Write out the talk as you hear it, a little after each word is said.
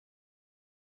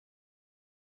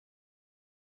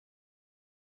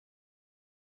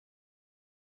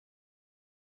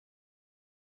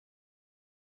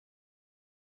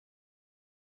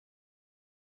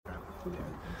Put it out.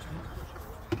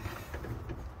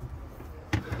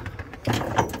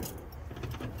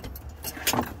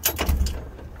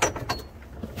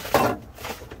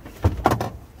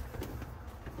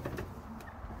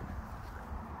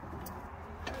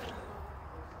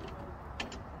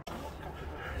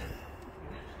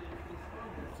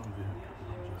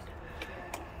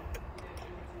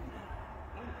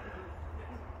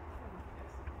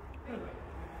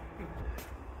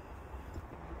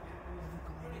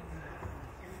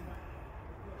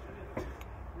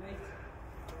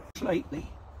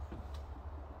 Slightly,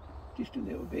 just a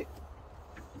little bit.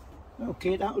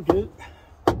 Okay, that'll do.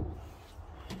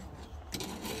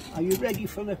 Are you ready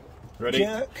for the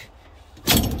jerk?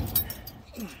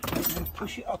 Now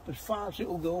push it up as far as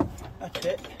it'll go. That's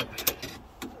it.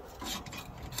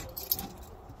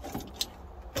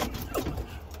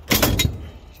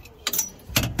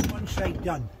 One side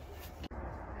done.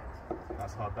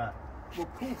 That's hard back. Well,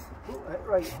 pull it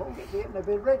right. Hold it there. Now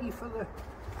be ready for the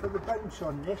bounce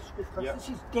on this, because this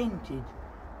is dented,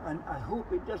 and I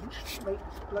hope it doesn't make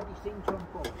this bloody thing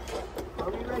jump off.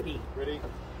 Are we ready? Ready.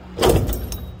 Are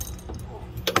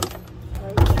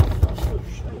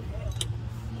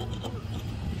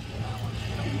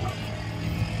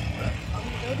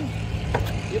we ready?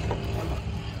 Yep.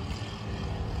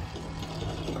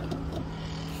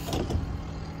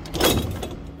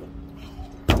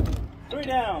 3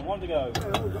 down, 1 to go.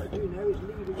 All we've got to do now is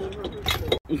leave it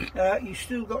in. You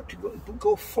still got to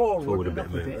go forward a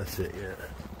bit. That's it,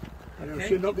 yeah. Okay,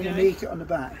 you're not going to make it on the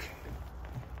back.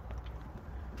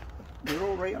 You're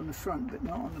all right on the front, but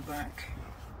not on the back.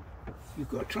 You've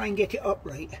got to try and get it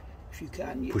upright if you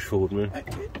can. Push forward, man.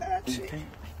 That's it.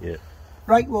 Yeah.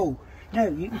 Right, whoa. Now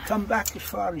you can come back as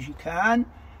far as you can.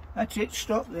 That's it.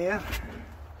 Stop there.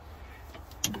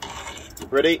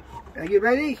 Ready? Are you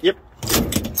ready? Yep.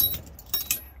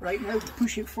 Right, now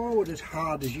push it forward as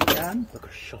hard as you can. Like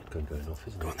a shotgun going off,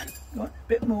 isn't it? Go on then. Go on, a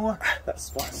bit more. That's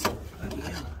fast.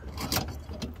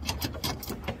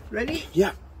 Ready?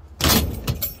 Yeah.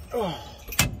 Oh.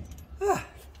 Ah.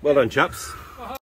 Well done, chaps.